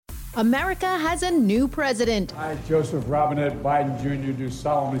America has a new president. I, Joseph Robinette Biden Jr., do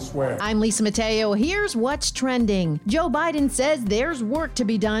solemnly swear. I'm Lisa Mateo. Here's what's trending. Joe Biden says there's work to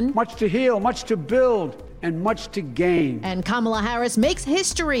be done. Much to heal, much to build, and much to gain. And Kamala Harris makes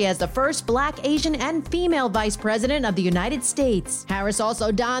history as the first Black, Asian, and female vice president of the United States. Harris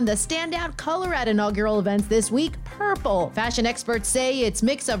also donned the standout color at inaugural events this week, purple. Fashion experts say its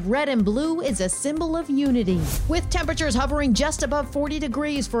mix of red and blue is a symbol of unity. With temperatures hovering just above 40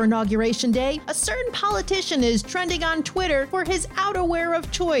 degrees for Inauguration Day, a certain politician is trending on Twitter for his outerwear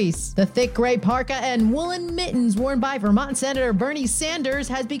of choice. The thick gray parka and woolen mittens worn by Vermont Senator Bernie Sanders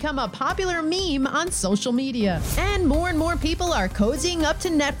has become a popular meme on social media. And more people are cozying up to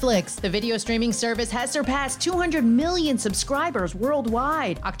Netflix. The video streaming service has surpassed 200 million subscribers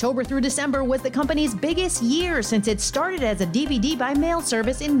worldwide. October through December was the company's biggest year since it started as a DVD by mail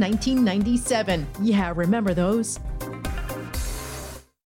service in 1997. Yeah, remember those?